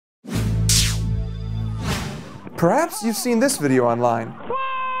Perhaps you've seen this video online.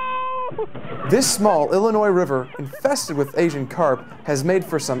 This small Illinois river, infested with Asian carp, has made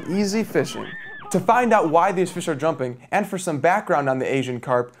for some easy fishing. To find out why these fish are jumping, and for some background on the Asian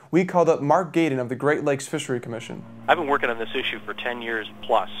carp, we called up Mark Gaiden of the Great Lakes Fishery Commission. I've been working on this issue for 10 years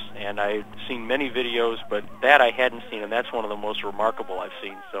plus, and I've seen many videos, but that I hadn't seen, and that's one of the most remarkable I've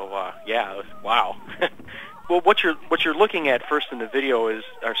seen. So, yeah, wow. Well, what you're looking at first in the video is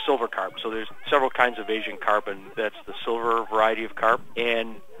our silver carp. So there's several kinds of Asian carp, and that's the silver variety of carp.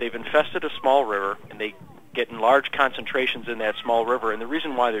 And they've infested a small river, and they get in large concentrations in that small river. And the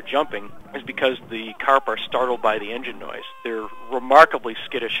reason why they're jumping is because the carp are startled by the engine noise. They're remarkably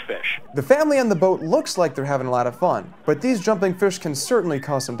skittish fish. The family on the boat looks like they're having a lot of fun, but these jumping fish can certainly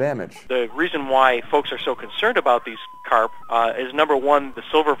cause some damage. The reason why folks are so concerned about these carp is, number one, the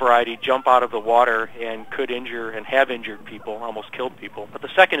silver variety jump out of the water and could injure and have injured people, almost killed people. But the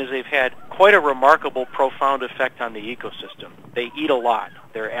second is they've had quite a remarkable, profound effect on the ecosystem. They eat a lot.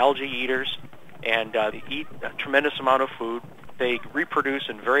 They're algae eaters, and they eat a tremendous amount of food. They reproduce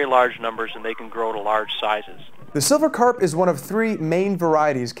in very large numbers, and they can grow to large sizes. The silver carp is one of 3 main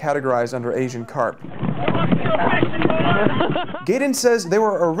varieties categorized under Asian carp. Gaiden says they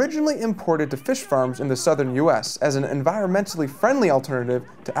were originally imported to fish farms in the southern U.S. as an environmentally friendly alternative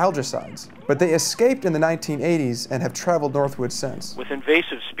to algicides, but they escaped in the 1980s and have traveled northward since. With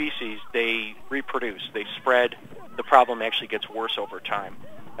invasive species, they reproduce, they spread. The problem actually gets worse over time.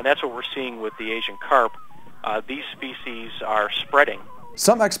 And that's what we're seeing with the Asian carp. These species are spreading.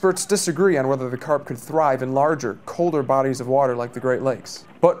 Some experts disagree on whether the carp could thrive in larger, colder bodies of water like the Great Lakes.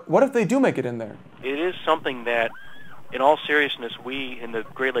 But what if they do make it in there? It is something that, in all seriousness, we in the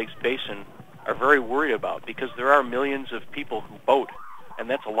Great Lakes Basin are very worried about, because there are millions of people who boat. And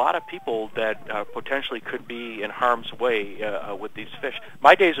that's a lot of people that potentially could be in harm's way with these fish.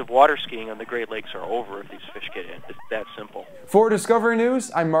 My days of water skiing on the Great Lakes are over if these fish get in. It's that simple. For Discovery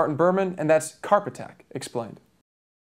News, I'm Martin Berman, and that's Carp Attack Explained.